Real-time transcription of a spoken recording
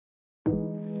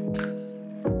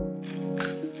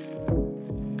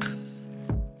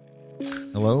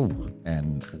Hello,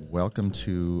 and welcome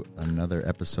to another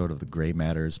episode of the Gray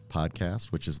Matters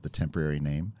podcast, which is the temporary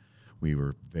name. We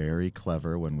were very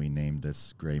clever when we named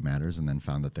this Gray Matters and then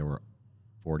found that there were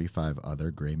 45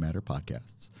 other Gray Matter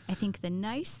podcasts. I think the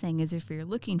nice thing is if you're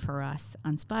looking for us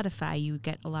on Spotify, you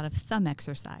get a lot of thumb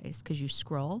exercise because you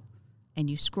scroll, and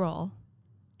you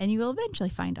will eventually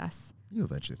find us. You'll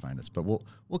eventually find us, but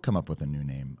we'll come up with a new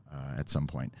name at some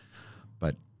point.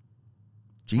 But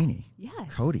Jeannie,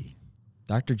 Yes. Cody,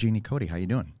 Dr. Jeannie Cody, how you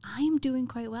doing? I am doing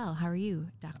quite well. How are you,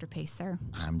 Dr. Pacer?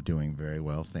 I'm doing very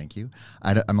well, thank you.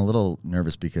 I'm a little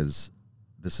nervous because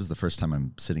this is the first time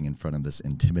I'm sitting in front of this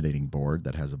intimidating board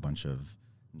that has a bunch of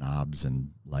knobs and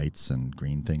lights and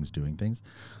green things doing things.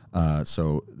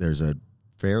 So there's a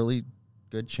fairly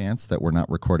good chance that we're not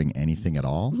recording anything at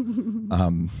all,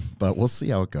 but we'll see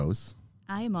how it goes.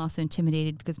 I am also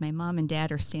intimidated because my mom and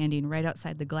dad are standing right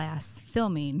outside the glass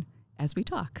filming as we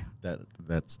talk.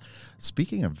 That's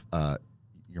speaking of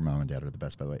your mom and dad are the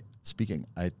best, by the way.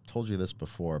 I told you this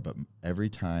before, but every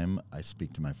time I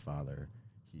speak to my father,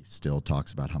 he still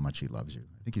talks about how much he loves you.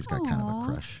 I think he's got kind of a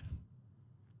crush.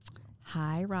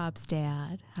 Hi, Rob's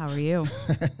dad. How are you?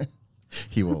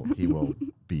 He will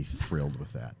be thrilled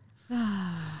with that.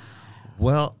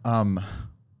 Well,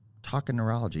 talking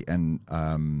neurology, and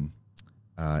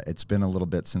it's been a little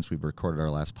bit since we've recorded our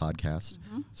last podcast,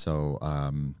 so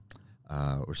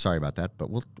we're sorry about that, but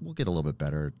we'll get a little bit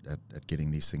better at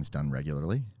getting these things done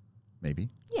regularly, maybe.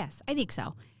 Yes, I think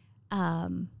so.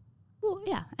 Well,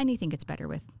 yeah, anything gets better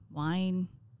with wine,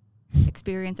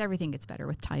 experience. Everything gets better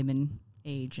with time and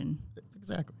age and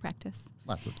Exactly. practice.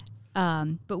 Lots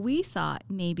of. But we thought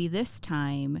maybe this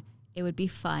time it would be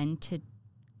fun to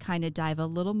kind of dive a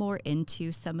little more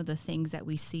into some of the things that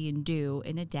we see and do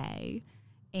in a day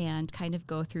and kind of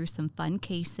go through some fun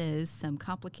cases, some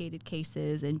complicated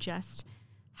cases, and just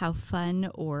how fun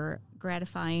or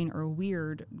gratifying or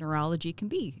weird neurology can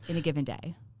be in a given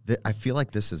day. I feel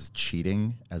like this is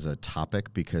cheating as a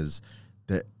topic because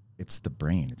it's the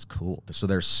brain. It's cool. So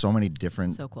there's so many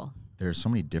different. So cool. There's so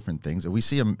many different things. We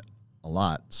see them a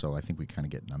lot, so I think we kind of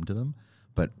get numb to them.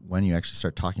 But when you actually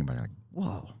start talking about it, like,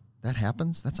 whoa, that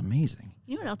happens? That's amazing.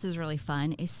 You know what else is really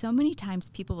fun is so many times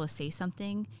people will say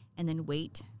something and then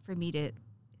wait for me to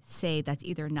say that's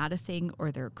either not a thing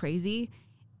or they're crazy.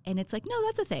 And it's like, no,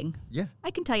 that's a thing. Yeah.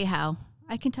 I can tell you how.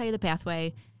 I can tell you the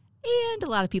pathway. And a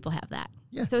lot of people have that.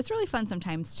 Yeah. So it's really fun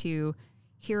sometimes to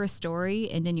hear a story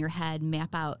and in your head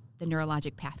map out the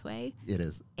neurologic pathway. It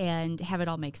is. And have it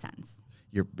all make sense.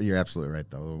 You're absolutely right,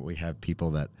 though. We have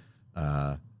people that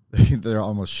they're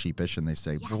almost sheepish and they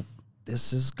say, Yes. well,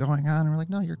 this is going on. And we're like,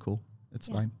 no, you're cool. It's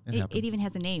fine. It happens. It even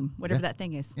has a name, whatever that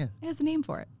thing is. Yeah. It has a name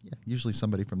for it. Yeah, usually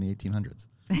somebody from the 1800s.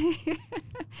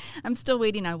 I'm still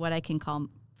waiting on what I can call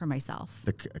for myself.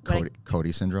 The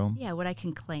Cody syndrome? Yeah, what I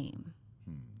can claim.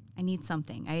 I need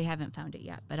something. I haven't found it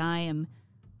yet, but I am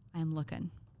looking.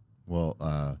 Well,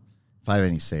 if I have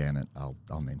any say in it,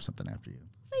 I'll name something after you.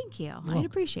 Thank you. welcome. I'd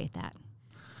appreciate that.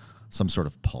 Some sort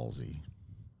of palsy,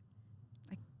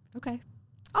 Okay.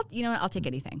 You know what? I'll take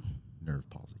anything. nerve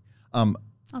palsy.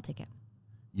 I'll take it.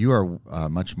 You are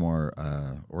much more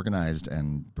organized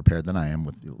and prepared than I am.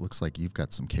 It looks like you've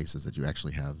got some cases that you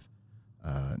actually have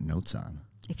notes on.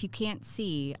 If you can't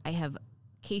see, I have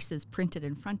cases printed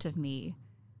in front of me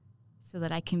so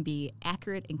that I can be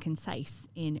accurate and concise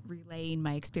in relaying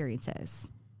my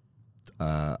experiences.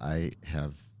 I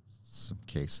have some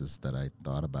cases that I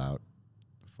thought about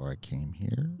before I came here.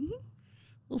 Mm-hmm.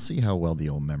 We'll see how well the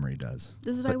old memory does.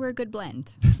 This is why we're a good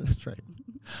blend. That's right.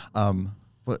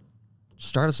 But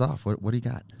start us off. What do you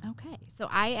got? Okay. So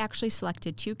I actually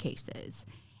selected two cases.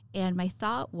 And my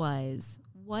thought was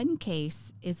one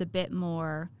case is a bit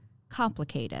more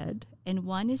complicated and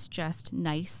one is just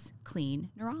nice, clean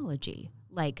neurology.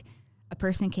 Like a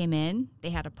person came in, they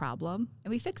had a problem,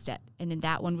 and we fixed it. And then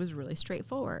that one was really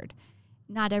straightforward.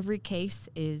 Not every case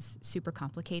is super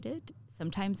complicated.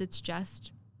 Sometimes it's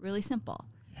just really simple.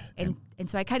 And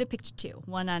so I kind of picked two,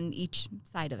 one on each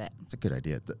side of it. It's a good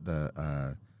idea.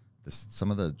 Some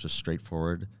of the just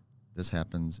straightforward, this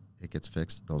happens, it gets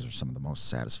fixed. Those are some of the most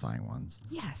satisfying ones.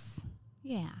 Yes.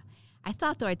 Yeah. I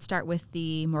thought, though, I'd start with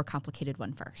the more complicated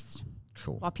one first.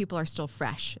 Cool. While people are still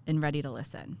fresh and ready to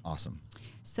listen. Awesome.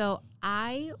 So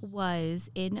I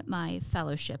was in my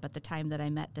fellowship at the time that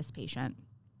I met this patient.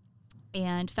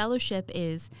 And fellowship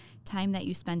is time that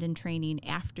you spend in training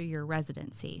after your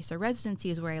residency. So residency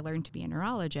is where I learned to be a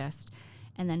neurologist.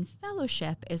 And then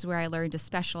fellowship is where I learned to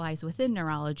specialize within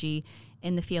neurology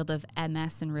in the field of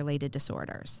MS and related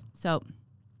disorders. So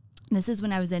this is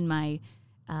when I was in my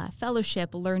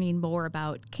fellowship learning more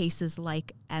about cases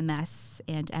like MS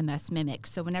and MS mimic.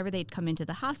 So whenever they'd come into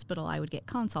the hospital, I would get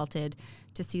consulted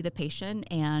to see the patient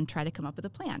and try to come up with a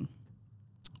plan.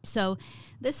 So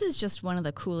this is just one of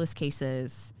the coolest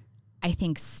cases, I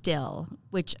think, still,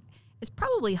 which is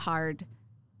probably hard.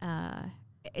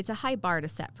 It's a high bar to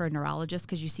set for a neurologist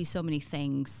because you see so many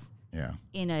things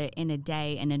in a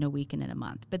day and in a week and in a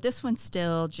month. But this one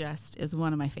still just is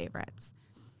one of my favorites.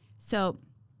 So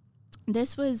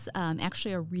this was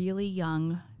actually a really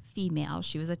young female.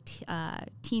 She was a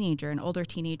teenager, an older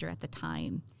teenager at the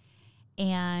time.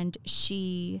 And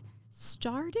she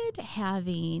started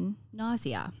having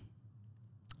nausea.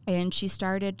 And she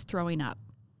started throwing up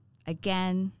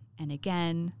again and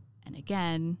again and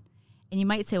again. And you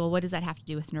might say, well, what does that have to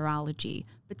do with neurology?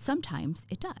 But sometimes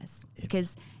it does.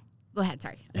 Because, go ahead,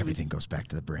 sorry. Everything goes back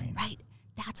to the brain. Right.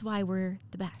 That's why we're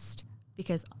the best.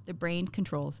 Because the brain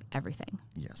controls everything.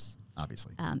 Yes,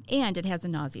 obviously. And it has a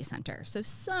nausea center. So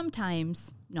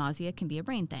sometimes nausea can be a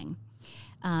brain thing.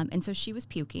 And so she was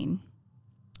puking.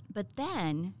 But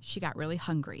then she got really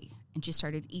hungry. And she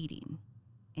started eating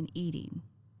and eating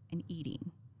and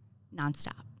eating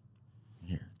nonstop.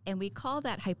 Here. And we call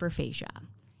that hyperphagia.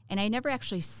 And I never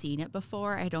actually seen it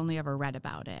before. I'd only ever read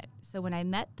about it. So when I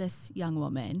met this young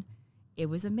woman, it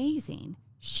was amazing.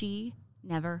 She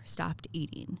never stopped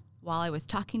eating. While I was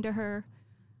talking to her,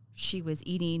 she was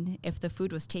eating. If the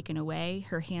food was taken away,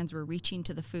 her hands were reaching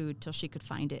to the food till she could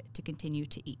find it to continue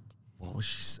to eat.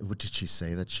 What did she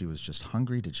say, that she was just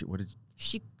hungry?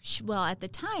 She Well, at the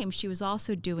time, she was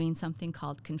also doing something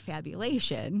called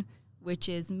confabulation, which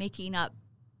is making up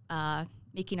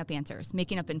answers,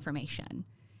 making up information.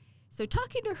 So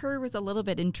talking to her was a little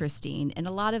bit interesting, and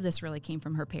a lot of this really came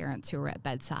from her parents who were at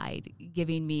bedside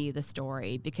giving me the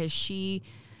story, because she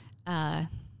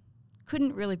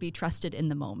couldn't really be trusted in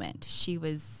the moment. She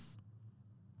was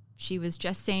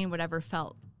just saying whatever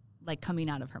felt like coming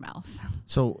out of her mouth.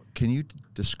 So can you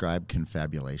describe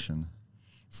confabulation?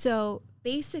 So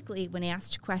basically, when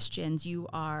asked questions, you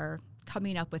are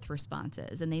coming up with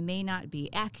responses, and they may not be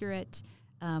accurate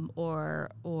or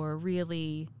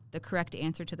really the correct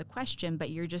answer to the question, but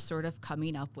you're just sort of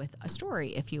coming up with a story,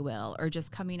 if you will, or just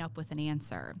coming up with an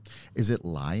answer. Is it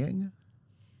lying?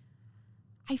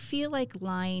 I feel like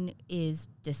lying is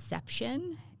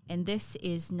deception, and this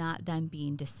is not them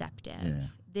being deceptive. Yeah.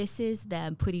 This is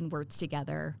them putting words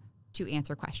together to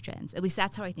answer questions. At least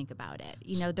that's how I think about it.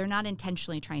 You know, they're not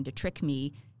intentionally trying to trick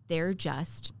me. They're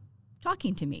just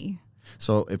talking to me.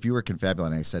 So if you were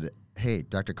confabulating, I said, hey,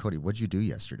 Dr. Cody, what'd you do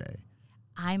yesterday?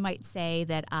 I might say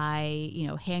that I,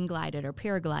 hang glided or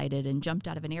paraglided and jumped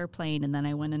out of an airplane, and then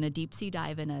I went on a deep sea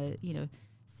dive in a,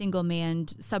 single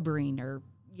manned submarine or,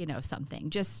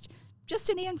 something. Just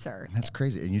an answer. That's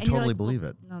crazy. And you totally believe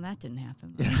it. No, that didn't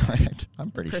happen. Yeah, I'm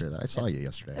pretty sure that. I saw you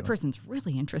yesterday. That person's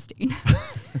really interesting.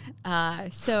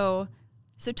 So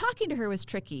talking to her was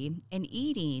tricky, and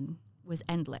eating was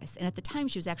endless. And at the time,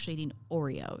 she was actually eating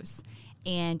Oreos.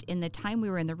 And in the time we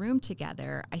were in the room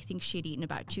together, I think she had eaten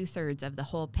about 2/3 of the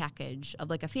whole package of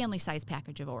like a family-size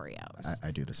package of Oreos.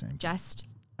 I do the same.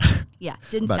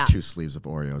 Didn't about stop. 2 sleeves of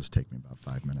Oreos take me about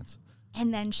 5 minutes.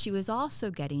 And then she was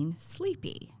also getting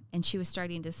sleepy, and she was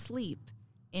starting to sleep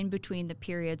in between the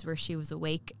periods where she was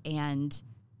awake and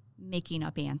making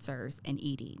up answers and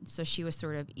eating. So she was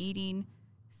sort of eating,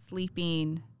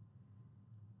 sleeping,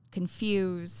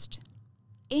 confused,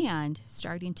 and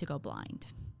starting to go blind.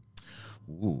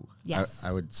 Ooh. Yes.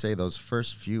 I would say those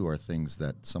first few are things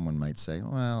that someone might say,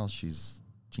 well, she's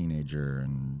a teenager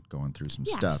and going through some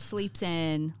stuff. Sleeps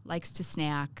in, likes to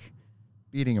snack.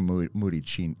 Beating a moody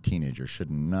teenager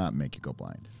should not make you go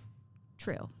blind.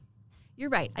 True. You're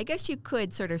right. I guess you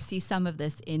could sort of see some of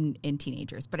this in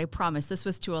teenagers, but I promise this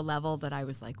was to a level that I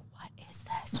was like, what is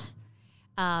this?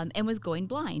 And was going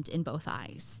blind in both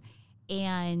eyes.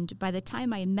 And by the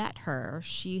time I met her,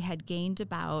 she had gained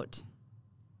about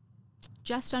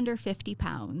just under 50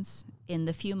 pounds in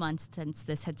the few months since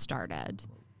this had started,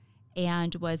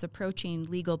 and was approaching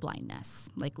legal blindness,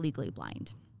 like legally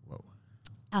blind. Whoa.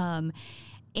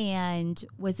 And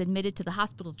was admitted to the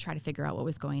hospital to try to figure out what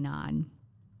was going on.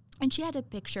 And she had a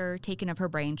picture taken of her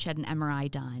brain. She had an MRI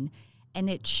done, and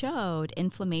it showed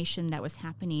inflammation that was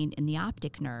happening in the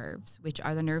optic nerves, which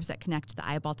are the nerves that connect the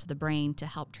eyeball to the brain to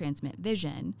help transmit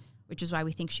vision, which is why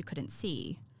we think she couldn't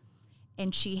see.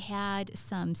 And she had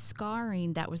some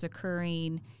scarring that was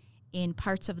occurring in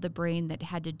parts of the brain that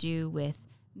had to do with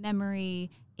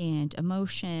memory and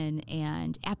emotion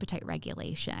and appetite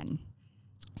regulation.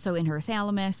 So in her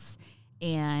thalamus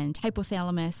and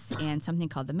hypothalamus and something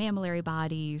called the mammillary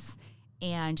bodies,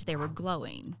 and they were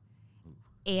glowing.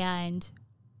 And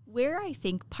where I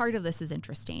think part of this is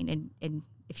interesting, and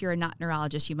if you're a not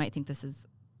neurologist, you might think this is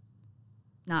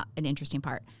not an interesting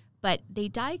part, but they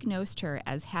diagnosed her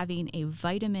as having a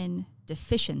vitamin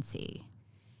deficiency,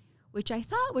 which I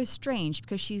thought was strange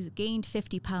because she's gained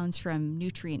 50 pounds from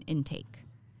nutrient intake.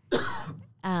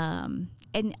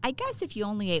 And I guess if you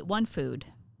only ate one food,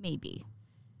 maybe.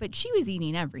 But she was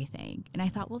eating everything. And I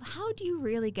thought, well, how do you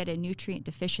really get a nutrient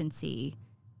deficiency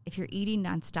if you're eating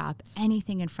nonstop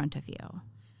anything in front of you?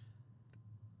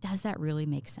 Does that really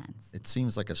make sense? It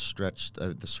seems like a stretch.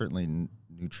 Certainly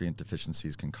nutrient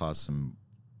deficiencies can cause some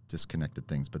disconnected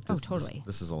things, but totally.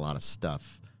 This is a lot of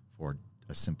stuff for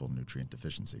a simple nutrient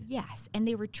deficiency. Yes, and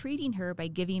they were treating her by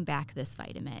giving back this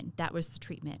vitamin. That was the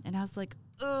treatment. And I was like,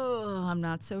 oh, I'm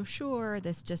not so sure.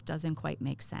 This just doesn't quite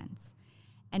make sense.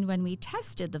 And when we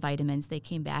tested the vitamins, they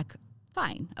came back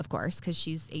fine, of course, because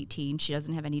she's 18. She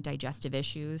doesn't have any digestive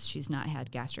issues. She's not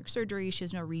had gastric surgery. She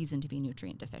has no reason to be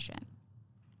nutrient deficient.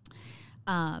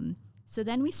 So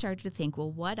then we started to think,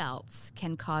 well, what else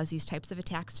can cause these types of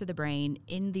attacks to the brain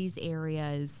in these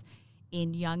areas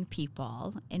in young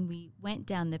people? And we went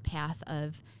down the path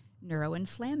of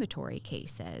neuroinflammatory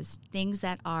cases, things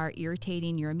that are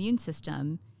irritating your immune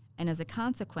system and as a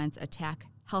consequence attack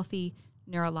healthy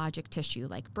neurologic tissue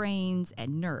like brains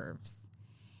and nerves.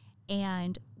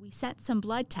 And we sent some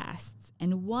blood tests,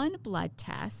 and one blood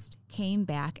test came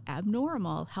back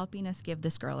abnormal, helping us give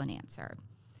this girl an answer.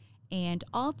 And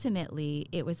ultimately,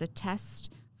 it was a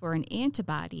test for an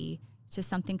antibody to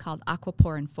something called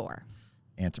aquaporin 4.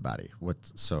 Antibody.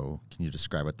 So can you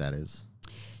describe what that is?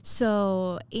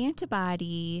 So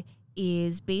antibody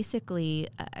is basically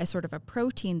a sort of a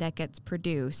protein that gets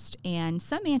produced. And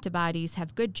some antibodies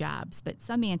have good jobs, but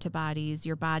some antibodies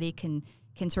your body can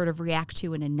sort of react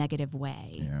to in a negative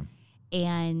way. Yeah.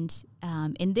 And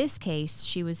in this case,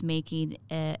 she was making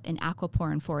an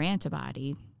aquaporin 4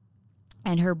 antibody.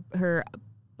 And her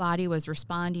body was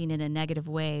responding in a negative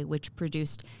way, which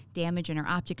produced damage in her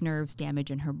optic nerves, damage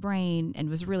in her brain, and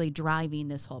was really driving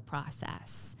this whole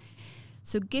process.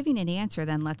 So giving an answer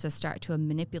then lets us start to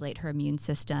manipulate her immune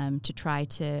system to try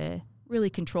to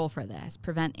really control for this,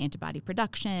 prevent antibody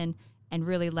production, and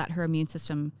really let her immune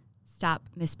system stop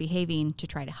misbehaving to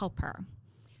try to help her.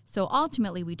 So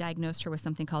ultimately, we diagnosed her with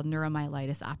something called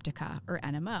neuromyelitis optica, or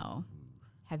NMO.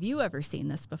 Have you ever seen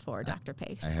this before, Dr.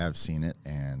 Pace? I have seen it,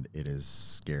 and it is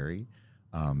scary.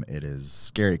 It is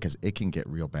scary because it can get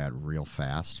real bad real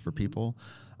fast for people.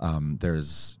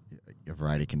 There's a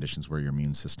variety of conditions where your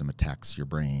immune system attacks your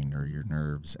brain or your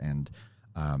nerves, and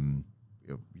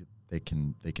they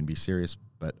can be serious.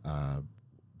 But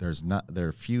there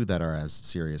are few that are as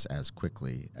serious as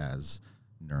quickly as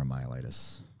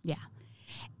neuromyelitis. Yeah.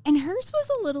 And hers was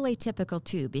a little atypical,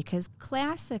 too, because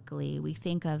classically we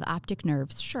think of optic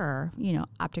nerves, sure,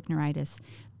 optic neuritis,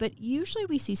 but usually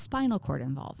we see spinal cord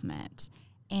involvement,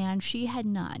 and she had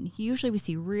none. Usually we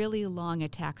see really long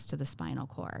attacks to the spinal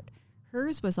cord.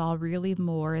 Hers was all really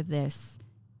more this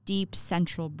deep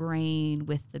central brain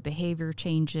with the behavior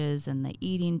changes and the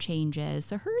eating changes.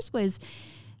 So hers was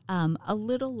a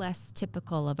little less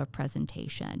typical of a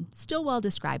presentation. Still well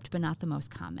described, but not the most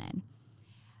common.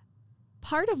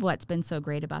 Part of what's been so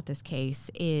great about this case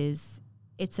is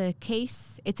it's a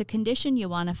condition you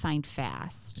want to find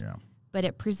fast, Yeah. but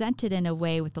it presented in a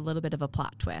way with a little bit of a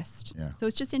plot twist. Yeah. So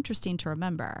it's just interesting to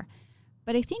remember.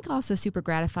 But I think also super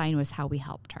gratifying was how we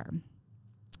helped her.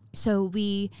 So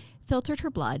we filtered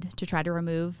her blood to try to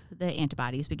remove the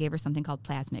antibodies. We gave her something called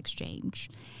plasma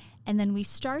exchange. And then we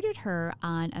started her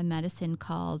on a medicine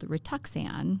called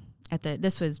Rituxan.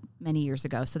 This was many years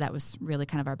ago, so that was really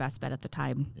kind of our best bet at the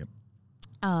time. Yep.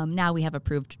 Now we have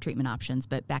approved treatment options,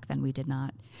 but back then we did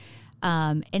not.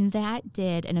 And that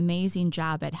did an amazing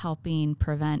job at helping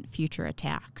prevent future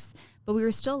attacks. But we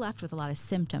were still left with a lot of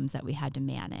symptoms that we had to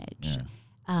manage.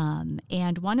 Yeah.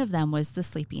 And one of them was the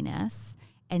sleepiness.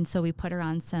 And so we put her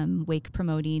on some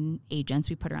wake-promoting agents.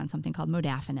 We put her on something called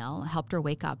modafinil, helped her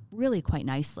wake up really quite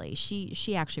nicely.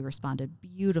 She actually responded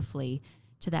beautifully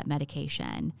to that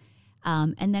medication.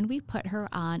 And then we put her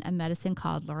on a medicine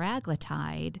called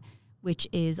liraglutide, which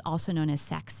is also known as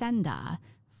Saxenda,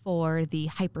 for the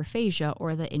hyperphagia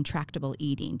or the intractable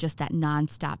eating, just that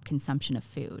nonstop consumption of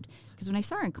food. Because when I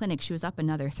saw her in clinic, she was up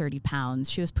another 30 pounds.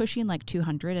 She was pushing like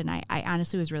 200, and I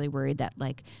honestly was really worried that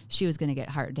like she was going to get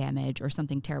heart damage or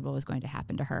something terrible was going to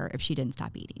happen to her if she didn't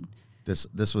stop eating.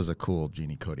 This was a cool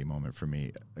Jeannie Cody moment for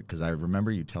me, because I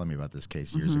remember you telling me about this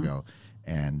case years ago,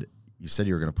 and you said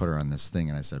you were going to put her on this thing,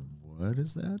 and I said, what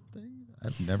is that thing?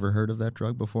 I've never heard of that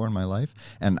drug before in my life,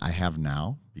 and I have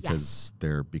now because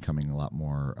they're becoming a lot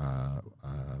more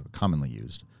commonly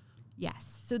used.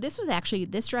 Yes. So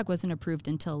this drug wasn't approved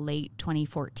until late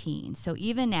 2014. So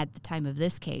even at the time of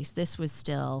this case, this was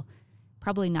still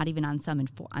probably not even on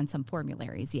some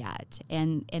formularies yet.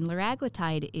 And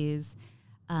liraglutide is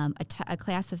a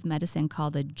class of medicine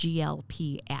called a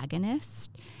GLP agonist.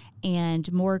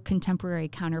 And more contemporary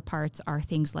counterparts are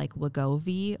things like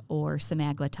Wegovy or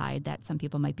semaglutide that some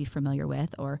people might be familiar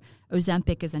with, or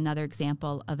Ozempic is another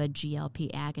example of a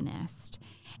GLP agonist.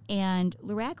 And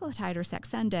liraglutide or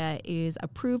Saxenda is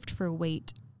approved for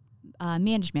weight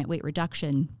management, weight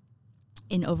reduction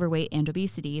in overweight and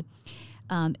obesity.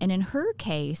 And in her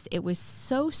case, it was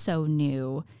so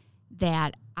new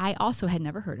that I also had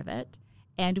never heard of it.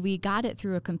 And we got it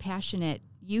through a compassionate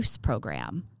use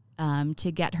program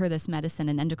to get her this medicine.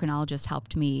 An endocrinologist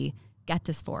helped me get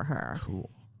this for her. Cool.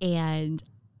 And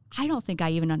I don't think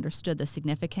I even understood the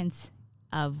significance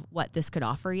of what this could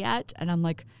offer yet. And I'm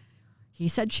like, he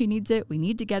said she needs it. We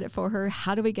need to get it for her.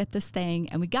 How do we get this thing?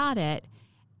 And we got it.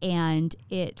 And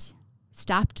it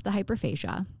stopped the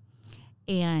hyperphagia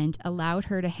and allowed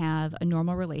her to have a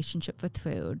normal relationship with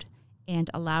food and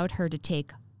allowed her to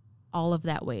take all of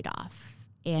that weight off.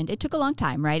 And it took a long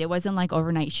time, right? It wasn't like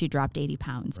overnight she dropped 80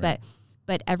 pounds. Right.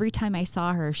 But every time I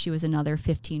saw her, she was another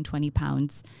 15, 20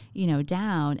 pounds,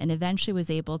 down, and eventually was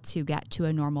able to get to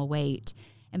a normal weight.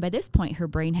 And by this point, her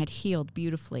brain had healed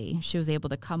beautifully. She was able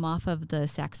to come off of the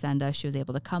Saxenda. She was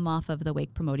able to come off of the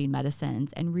weight-promoting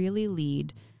medicines and really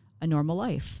lead a normal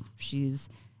life. She's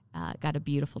got a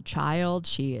beautiful child.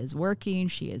 She is working.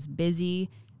 She is busy,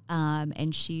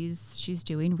 and she's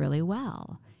doing really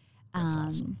well. That's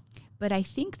awesome. But I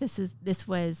think this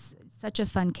was such a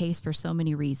fun case for so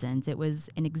many reasons. It was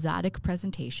an exotic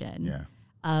presentation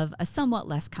of a somewhat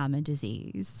less common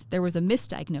disease. There was a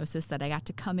misdiagnosis that I got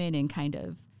to come in and kind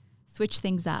of switch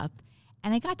things up.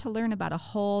 And I got to learn about a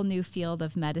whole new field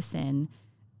of medicine,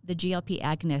 the GLP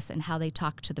agonists and how they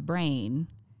talk to the brain,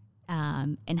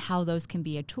 and how those can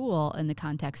be a tool in the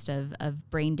context of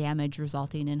brain damage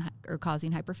resulting in or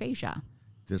causing hyperphagia.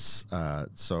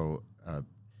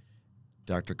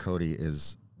 Dr. Cody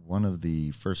is one of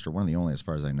the first, or one of the only, as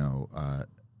far as I know,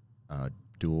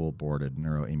 dual boarded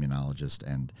neuroimmunologist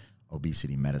and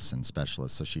obesity medicine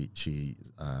specialist. So she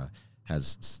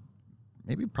has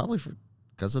probably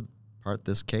because of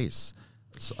this case.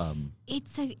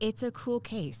 It's a cool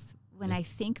case. When I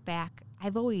think back,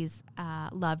 I've always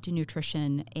loved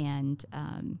nutrition, and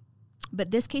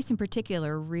but this case in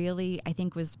particular really, I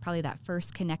think, was probably that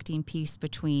first connecting piece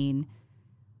between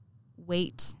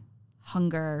weight,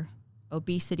 hunger,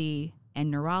 obesity,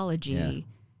 and neurology. Yeah.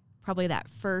 Probably that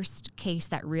first case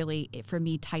that really, for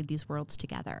me, tied these worlds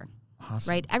together.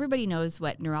 Awesome. Right? Everybody knows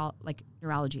what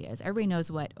neurology is. Everybody knows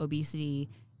what obesity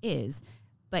is,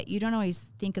 but you don't always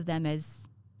think of them as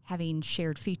having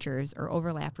shared features or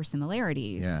overlap or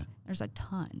similarities. Yeah. There's a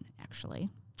ton, actually.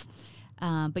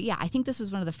 But yeah, I think this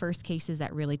was one of the first cases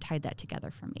that really tied that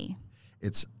together for me.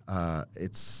 It's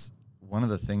one of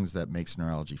the things that makes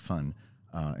neurology fun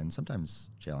and sometimes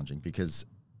challenging, because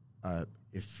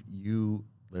if you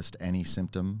list any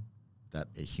symptom that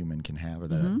a human can have or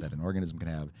that an organism can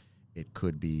have, it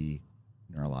could be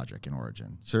neurologic in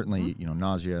origin. Certainly,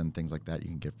 nausea and things like that you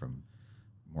can get from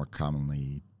more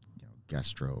commonly,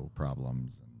 gastro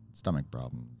problems and stomach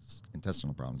problems,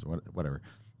 intestinal problems, whatever.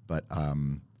 But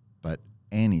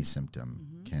any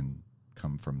symptom can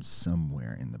come from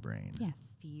somewhere in the brain. Yeah,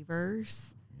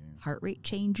 fevers, heart rate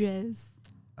changes,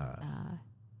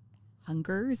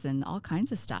 hungers, and all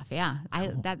kinds of stuff. Yeah,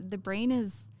 cool. The brain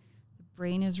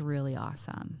is really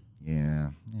awesome.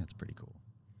 Yeah, it's pretty cool.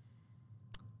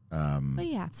 But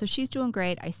yeah, so she's doing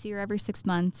great. I see her every 6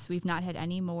 months. We've not had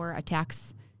any more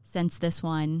attacks since this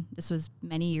one. This was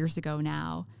many years ago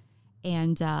now,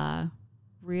 and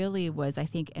really was, I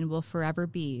think, and will forever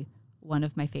be one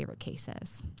of my favorite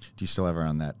cases. Do you still have her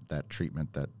on that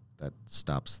treatment that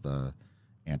stops the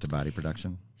antibody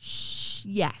production?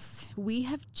 Yes, we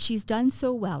have. She's done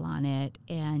so well on it,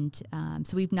 and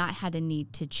so we've not had a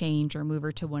need to change or move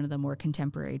her to one of the more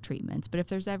contemporary treatments. But if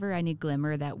there's ever any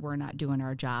glimmer that we're not doing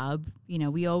our job,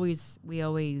 we always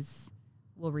will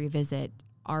revisit.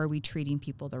 Are we treating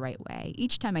people the right way?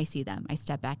 Each time I see them, I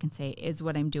step back and say, is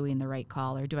what I'm doing the right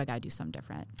call, or do I got to do something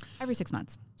different? Every 6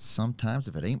 months. Sometimes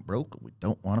if it ain't broke, we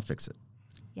don't want to fix it.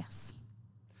 Yes.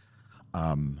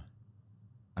 I'm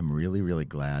really, really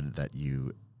glad that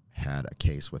you had a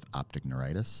case with optic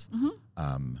neuritis,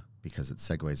 because it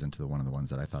segues into one of the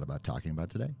ones that I thought about talking about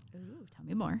today. Ooh, tell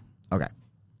me more. Okay.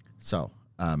 So,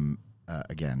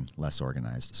 again, less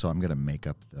organized. So I'm going to make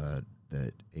up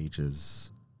the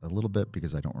ages a little bit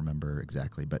because I don't remember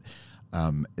exactly. But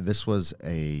this was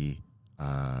a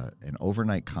an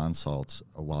overnight consult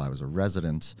while I was a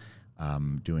resident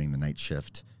doing the night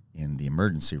shift in the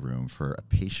emergency room for a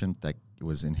patient that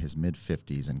was in his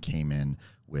mid-50s and came in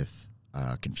with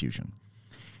confusion.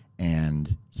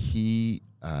 And he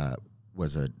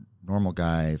was a normal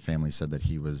guy. Family said that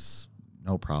he was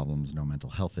no problems, no mental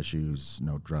health issues,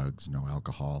 no drugs, no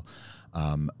alcohol,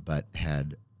 but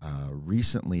had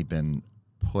recently been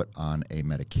put on a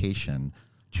medication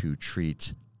to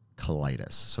treat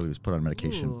colitis. So he was put on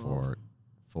medication for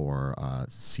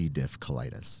C. diff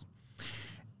colitis,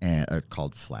 and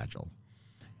called Flagyl.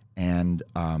 And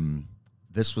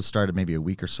this was started maybe a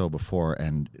week or so before,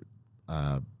 and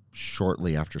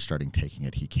shortly after starting taking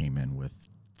it, he came in with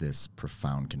this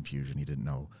profound confusion. He didn't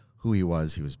know who he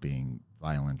was. He was being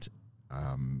violent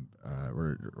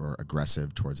or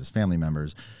aggressive towards his family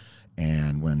members.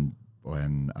 And when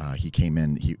he came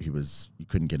in, you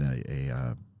couldn't get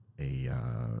a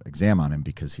exam on him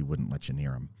because he wouldn't let you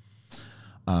near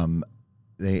him.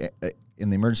 They in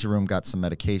the emergency room got some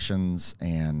medications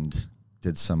and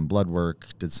did some blood work,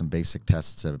 did some basic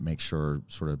tests to make sure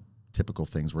sort of typical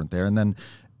things weren't there. And then,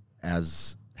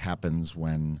 as happens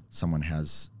when someone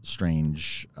has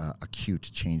strange acute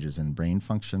changes in brain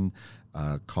function,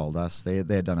 called us. They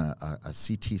had done a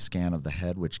CT scan of the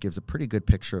head, which gives a pretty good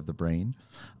picture of the brain,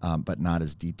 but not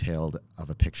as detailed of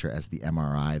a picture as the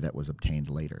MRI that was obtained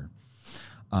later.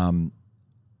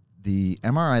 The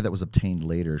MRI that was obtained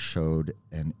later showed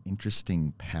an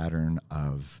interesting pattern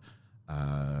of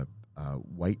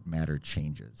white matter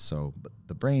changes. So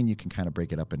the brain, you can kind of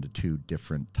break it up into two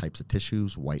different types of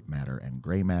tissues, white matter and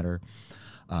gray matter.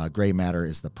 Gray matter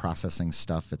is the processing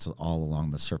stuff. It's all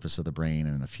along the surface of the brain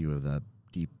and a few of the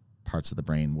deep parts of the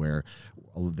brain where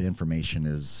all of the information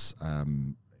is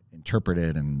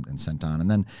interpreted and sent on. And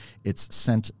then it's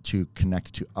sent to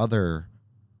connect to other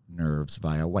nerves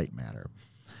via white matter.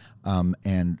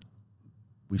 And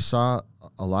we saw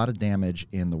a lot of damage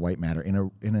in the white matter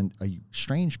in a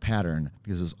strange pattern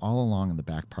because it was all along in the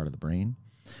back part of the brain.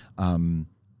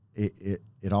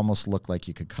 It almost looked like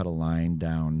you could cut a line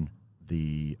down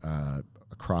the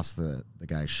across the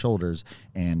guy's shoulders,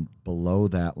 and below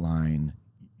that line,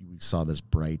 we saw this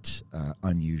bright,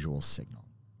 unusual signal.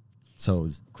 So,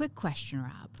 quick question,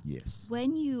 Rob. Yes.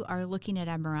 When you are looking at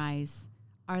MRIs,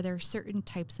 are there certain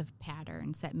types of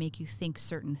patterns that make you think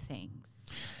certain things?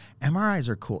 MRIs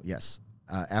are cool. Yes,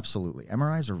 absolutely.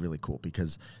 MRIs are really cool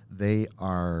because they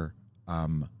are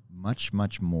much,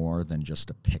 much more than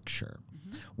just a picture.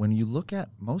 Mm-hmm. When you look at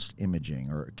most imaging,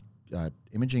 or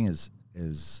imaging is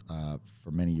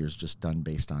for many years just done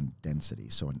based on density.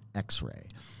 So an X-ray.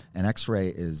 An X-ray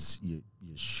is you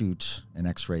shoot an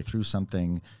X-ray through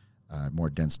something, more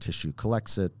dense tissue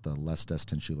collects it, the less dense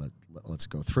tissue lets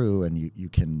go through, and you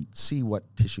can see what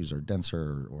tissues are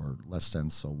denser or less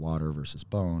dense, so water versus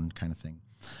bone kind of thing.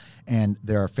 And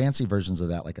there are fancy versions of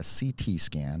that, like a CT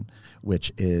scan,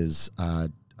 which is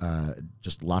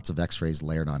just lots of X-rays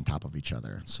layered on top of each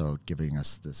other, so giving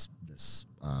us this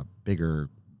bigger,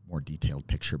 more detailed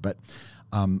picture. But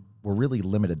we're really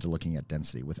limited to looking at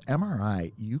density. With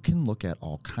MRI, you can look at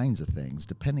all kinds of things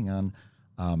depending on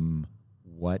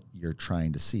what you're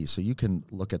trying to see. So you can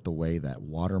look at the way that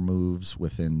water moves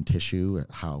within tissue,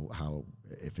 how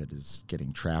if it is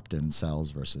getting trapped in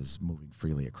cells versus moving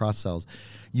freely across cells.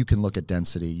 You can look at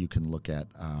density. You can look at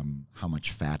how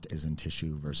much fat is in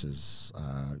tissue versus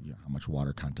how much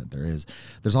water content there is.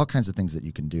 There's all kinds of things that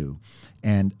you can do.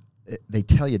 And they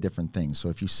tell you different things. So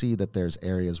if you see that there's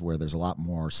areas where there's a lot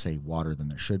more, say, water than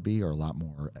there should be, or a lot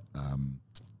more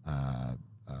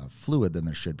fluid than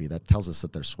there should be, that tells us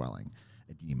that there's swelling,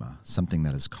 edema, something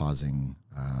that is causing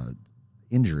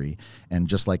injury. And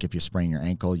just like if you sprain your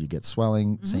ankle, you get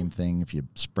swelling, mm-hmm. Same thing. If you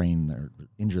sprain or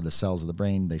injure the cells of the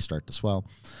brain, they start to swell.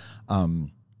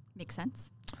 Makes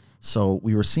sense. So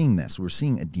we were seeing this. We were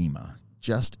seeing edema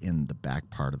just in the back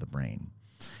part of the brain.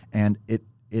 And it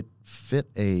fit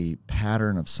a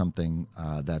pattern of something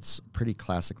that's pretty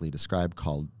classically described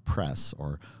called PRES,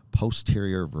 or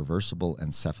posterior reversible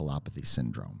encephalopathy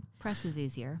syndrome. PRES is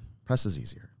easier. PRES is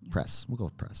easier. Yeah. PRES. We'll go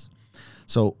with PRES.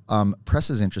 So PRES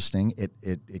is interesting.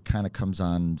 It kind of comes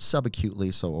on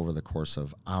subacutely, so over the course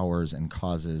of hours, and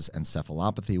causes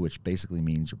encephalopathy, which basically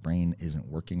means your brain isn't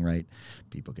working right.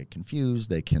 People get confused.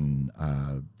 They can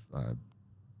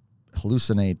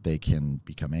hallucinate, they can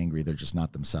become angry, they're just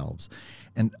not themselves.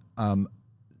 And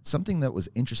something that was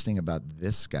interesting about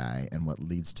this guy, and what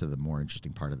leads to the more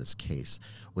interesting part of this case,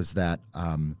 was that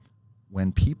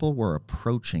when people were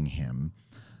approaching him,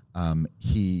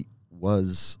 he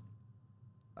was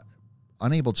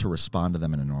unable to respond to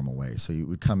them in a normal way. So you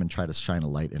would come and try to shine a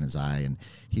light in his eye, and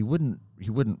he wouldn't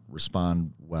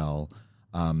respond well.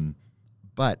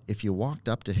 But if you walked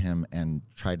up to him and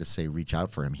tried to say, reach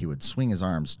out for him, he would swing his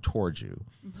arms towards you.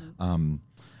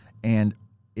 And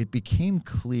it became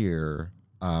clear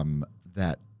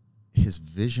that his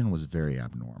vision was very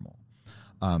abnormal.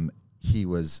 He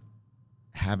was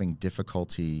having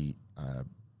difficulty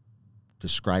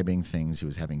describing things. He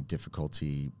was having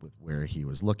difficulty with where he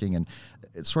was looking, and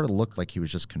it sort of looked like he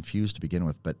was just confused to begin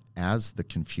with. But as the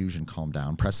confusion calmed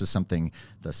down, PRESS is something,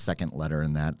 the second letter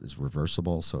in that is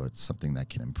reversible, so it's something that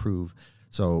can improve.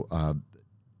 So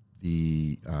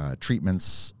the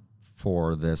treatments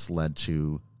for this led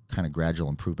to kind of gradual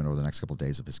improvement over the next couple of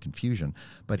days of his confusion,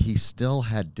 but he still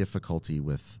had difficulty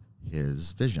with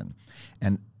his vision.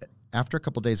 And after a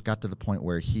couple of days, got to the point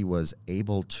where he was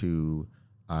able to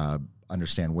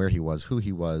understand where he was, who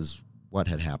he was, what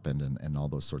had happened, and all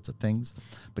those sorts of things,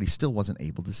 but he still wasn't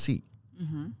able to see.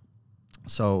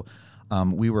 So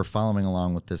we were following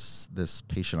along with this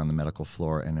patient on the medical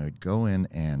floor, and I would go in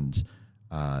and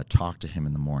talk to him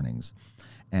in the mornings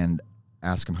and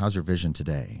ask him, how's your vision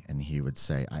today? And he would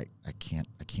say, I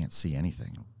can't see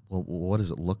anything. Well, what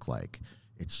does it look like?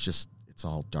 It's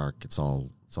all dark. It's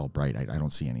all bright. I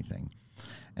don't see anything.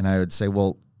 And I would say,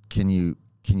 well, can you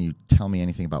tell me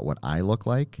anything about what I look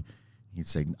like? He'd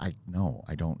say, I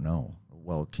don't know.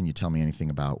 Well, can you tell me anything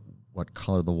about what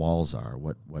color the walls are?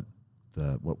 What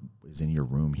is in your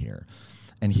room here?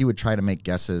 And he would try to make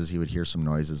guesses. He would hear some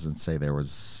noises and say there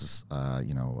was,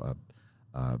 a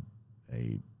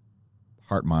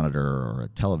heart monitor or a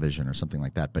television or something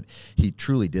like that. But he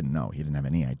truly didn't know. He didn't have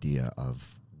any idea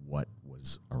of what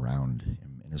was around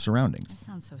him in his surroundings. That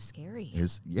sounds so scary.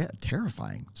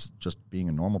 Terrifying. It's just being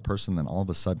a normal person, then all of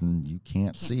a sudden you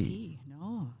can't see.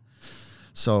 No.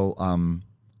 So,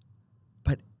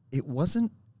 but it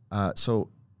wasn't, so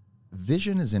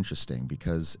vision is interesting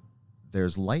because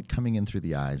there's light coming in through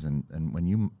the eyes. And when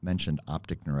you mentioned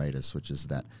optic neuritis, which is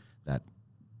that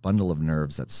bundle of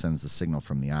nerves that sends the signal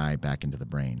from the eye back into the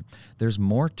brain, there's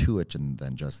more to it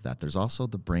than just that. There's also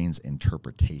the brain's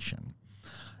interpretation.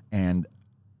 And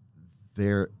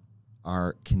there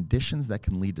are conditions that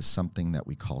can lead to something that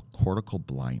we call cortical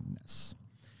blindness.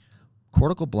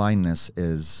 Cortical blindness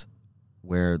is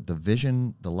where the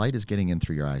light is getting in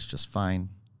through your eyes just fine.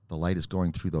 The light is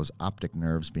going through those optic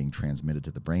nerves being transmitted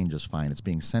to the brain just fine. It's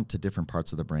being sent to different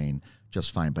parts of the brain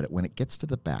just fine. But when it gets to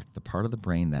the back, the part of the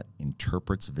brain that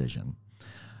interprets vision,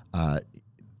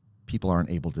 people aren't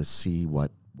able to see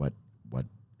what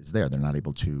is there. They're not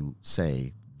able to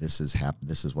say, this is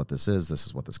what this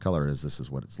is what this color is, this is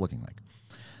what it's looking like.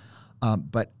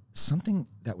 But something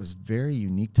that was very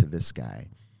unique to this guy,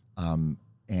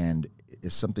 and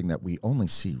is something that we only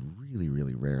see really,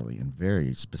 really rarely in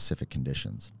very specific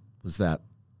conditions, was that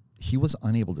he was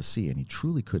unable to see, and he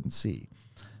truly couldn't see,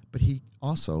 but he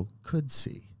also could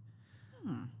see.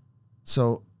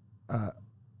 So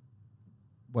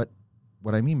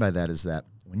what I mean by that is that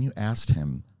when you asked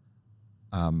him,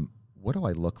 what do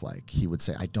I look like? He would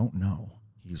say, I don't know.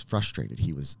 He was frustrated.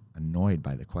 He was annoyed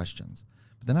by the questions.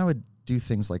 But then I would do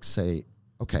things like say,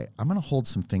 okay, I'm going to hold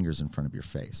some fingers in front of your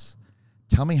face.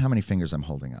 Tell me how many fingers I'm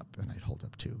holding up. And I'd hold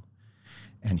up 2.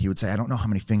 And he would say, I don't know how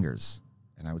many fingers.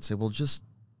 And I would say, well, just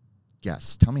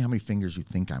guess. Tell me how many fingers you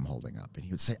think I'm holding up. And he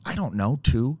would say, I don't know,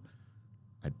 2.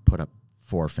 I'd put up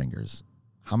 4 fingers.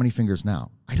 How many fingers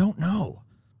now? I don't know.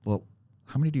 Well,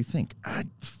 how many do you think?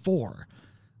 4.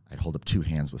 I'd hold up 2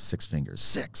 hands with 6 fingers.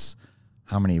 6.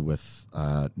 How many with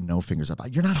no fingers up?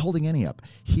 You're not holding any up.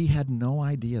 He had no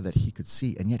idea that he could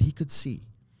see, and yet he could see.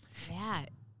 That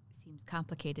seems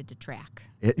complicated to track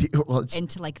and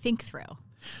to think through.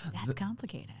 That's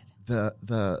complicated.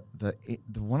 The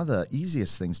one of the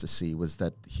easiest things to see was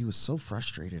that he was so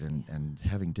frustrated and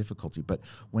having difficulty. But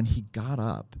when he got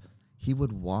up, he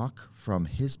would walk from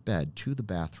his bed to the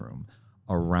bathroom,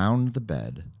 around the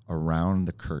bed, around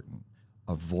the curtain,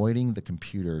 avoiding the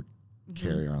computer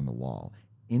carrier on the wall,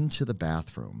 into the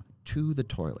bathroom, to the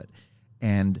toilet,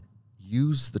 and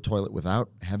use the toilet without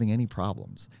having any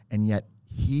problems. And yet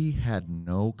he had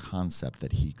no concept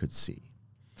that he could see.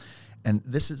 And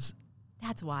that's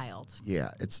wild.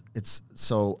 Yeah, it's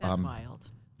so that's wild.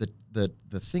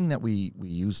 The thing that we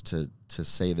use to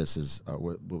say this is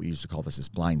what we used to call this is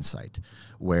blind sight,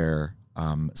 where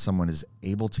someone is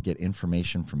able to get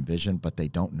information from vision, but they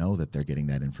don't know that they're getting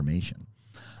that information.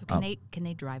 So can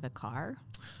they drive a car?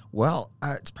 Well,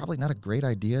 it's probably not a great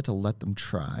idea to let them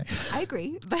try. I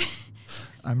agree, but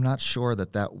I'm not sure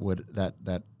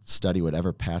that study would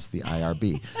ever pass the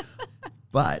IRB.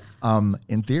 But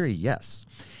in theory, yes.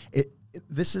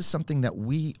 This is something that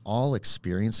we all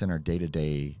experience in our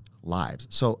day-to-day lives.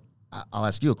 So I'll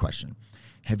ask you a question.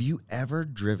 Have you ever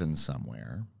driven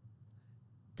somewhere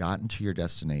gotten to your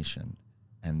destination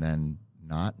and then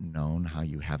not known how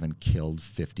you haven't killed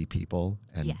 50 people?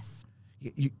 And Yes.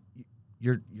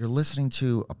 you're listening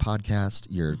to a podcast,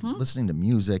 you're listening to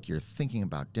music, you're thinking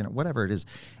about dinner, whatever it is,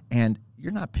 and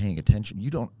you're not paying attention.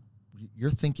 You're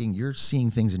thinking, you're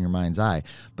seeing things in your mind's eye,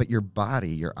 but your body,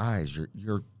 your eyes,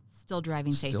 you're Still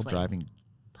driving safely. still driving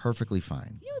perfectly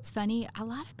fine. You know what's funny? A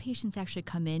lot of patients actually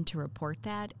come in to report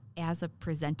that as a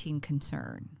presenting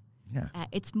concern. Yeah.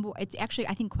 It's actually,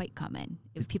 I think, quite common.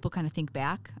 If people kind of think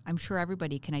back, I'm sure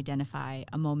everybody can identify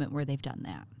a moment where they've done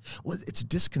that. Well, it's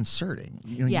disconcerting.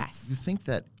 You know, Yes. You think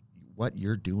that what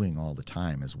you're doing all the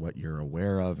time is what you're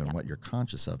aware of and what you're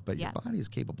conscious of, but your body is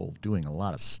capable of doing a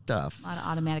lot of stuff. A lot of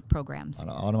automatic programs. On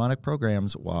automatic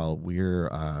programs while we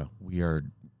are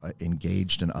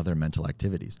engaged in other mental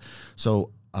activities.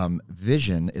 So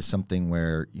vision is something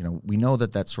where, you know, we know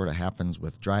that sort of happens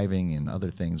with driving and other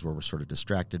things where we're sort of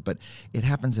distracted, but it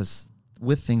happens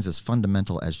with things as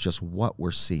fundamental as just what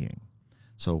we're seeing.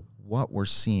 So what we're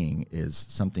seeing is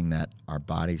something that our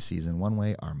body sees in one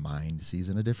way, our mind sees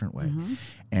in a different way.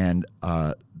 And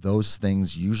those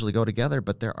things usually go together,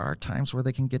 but there are times where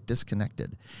they can get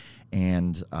disconnected.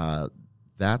 And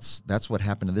that's what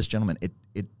happened to this gentleman.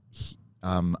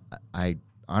 I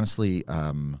honestly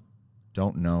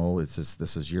don't know.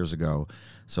 This is years ago,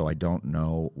 so I don't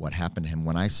know what happened to him.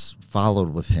 When I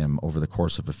followed with him over the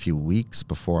course of a few weeks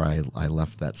before I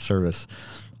left that service,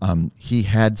 he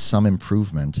had some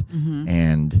improvement,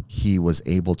 and he was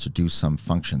able to do some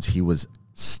functions. He was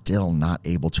still not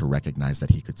able to recognize that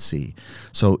he could see.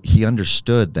 So he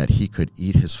understood that he could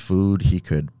eat his food, he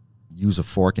could use a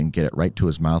fork and get it right to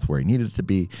his mouth where he needed it to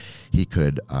be. He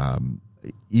could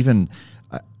even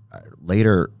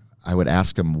later I would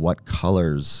ask him what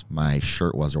colors my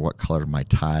shirt was or what color my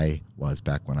tie was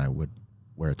back when I would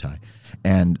wear a tie.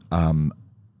 And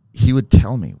he would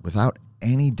tell me without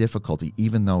any difficulty,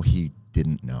 even though he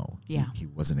didn't know. Yeah. He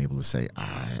wasn't able to say,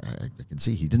 I can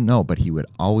see. He didn't know, but he would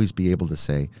always be able to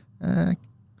say,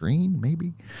 green, maybe.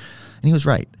 And he was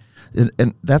right.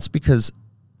 And that's because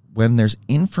when there's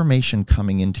information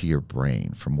coming into your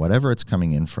brain from whatever it's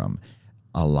coming in from,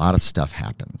 a lot of stuff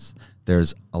happens.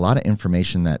 There's a lot of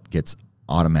information that gets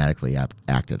automatically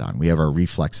acted on. We have our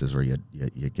reflexes where you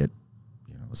get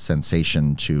a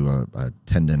sensation to a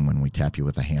tendon when we tap you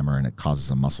with a hammer and it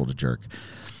causes a muscle to jerk.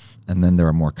 And then there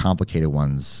are more complicated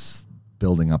ones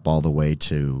building up all the way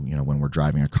to, when we're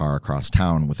driving a car across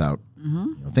town without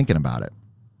thinking about it.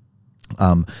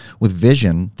 With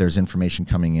vision, there's information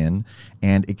coming in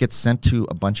and it gets sent to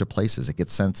a bunch of places. It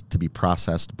gets sent to be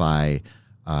processed by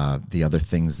the other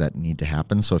things that need to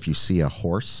happen. So if you see a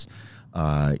horse,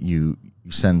 you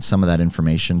send some of that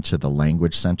information to the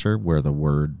language center where the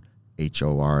word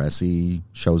HORSE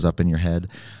shows up in your head.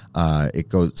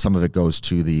 Some of it goes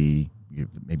to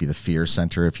maybe the fear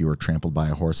center if you were trampled by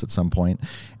a horse at some point.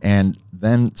 And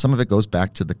then some of it goes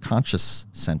back to the conscious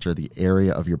center, the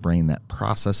area of your brain that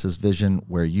processes vision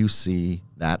where you see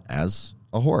that as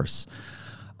a horse.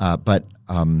 But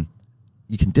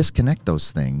you can disconnect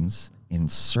those things in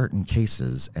certain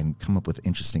cases and come up with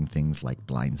interesting things like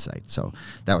blind sight. So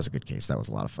that was a good case. That was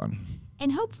a lot of fun.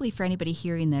 And hopefully for anybody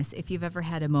hearing this, if you've ever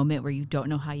had a moment where you don't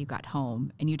know how you got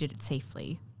home and you did it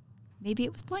safely, maybe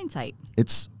it was blind sight.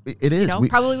 It is.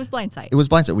 Probably was blind sight. It was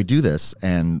blind sight. We do this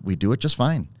and we do it just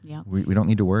fine. Yeah. We don't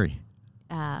need to worry.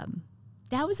 That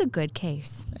was a good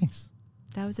case. Thanks.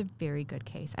 That was a very good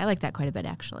case. I like that quite a bit,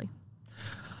 actually.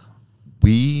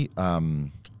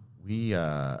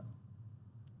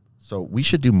 So we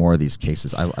should do more of these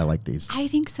cases. I like these. I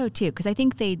think so too, because I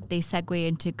think they segue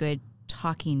into good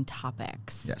talking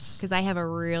topics. Yes. Because I have a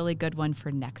really good one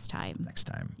for next time. Next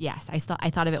time. Yes. I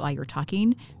thought of it while you were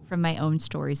talking from my own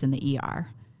stories in the ER.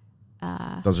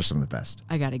 Those are some of the best.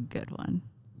 I got a good one.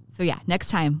 So yeah, next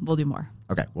time we'll do more.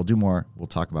 Okay, we'll do more. We'll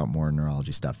talk about more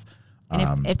neurology stuff.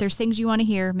 And if there's things you want to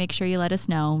hear, make sure you let us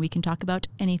know. We can talk about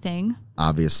anything.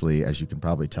 Obviously, as you can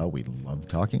probably tell, we love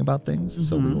talking about things,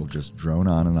 so we will just drone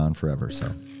on and on forever.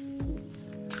 So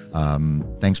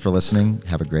thanks for listening.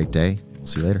 Have a great day. We'll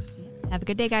see you later. Have a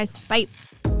good day, guys. Bye.